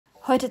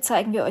Heute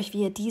zeigen wir euch,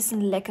 wie ihr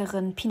diesen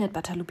leckeren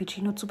Peanutbutter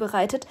Lupiccino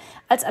zubereitet.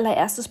 Als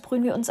allererstes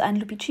brühen wir uns einen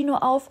Lupiccino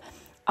auf.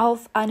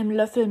 Auf einem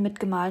Löffel mit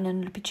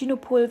gemahlenem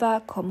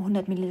Lupiccino-Pulver kommen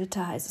 100 ml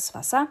heißes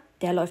Wasser.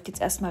 Der läuft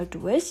jetzt erstmal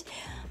durch.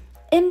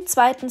 Im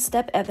zweiten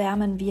Step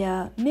erwärmen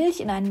wir Milch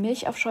in einen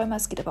Milchaufschäumer.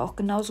 Es geht aber auch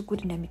genauso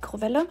gut in der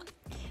Mikrowelle.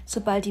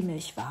 Sobald die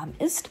Milch warm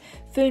ist,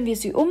 füllen wir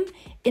sie um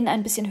in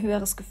ein bisschen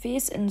höheres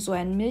Gefäß, in so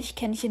ein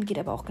Milchkännchen, geht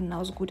aber auch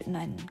genauso gut in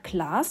ein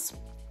Glas.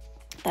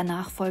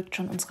 Danach folgt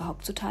schon unsere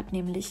Hauptzutat,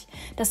 nämlich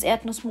das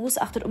Erdnussmus.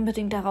 Achtet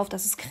unbedingt darauf,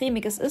 dass es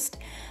cremiges ist.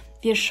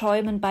 Wir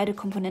schäumen beide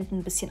Komponenten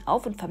ein bisschen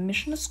auf und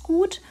vermischen es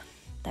gut.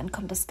 Dann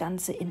kommt das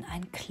Ganze in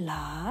ein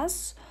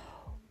Glas.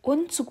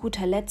 Und zu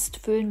guter Letzt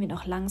füllen wir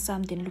noch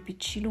langsam den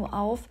Lupiccino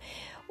auf.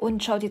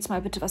 Und schaut jetzt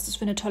mal bitte, was das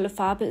für eine tolle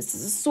Farbe ist.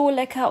 Es ist so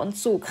lecker und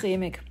so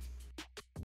cremig.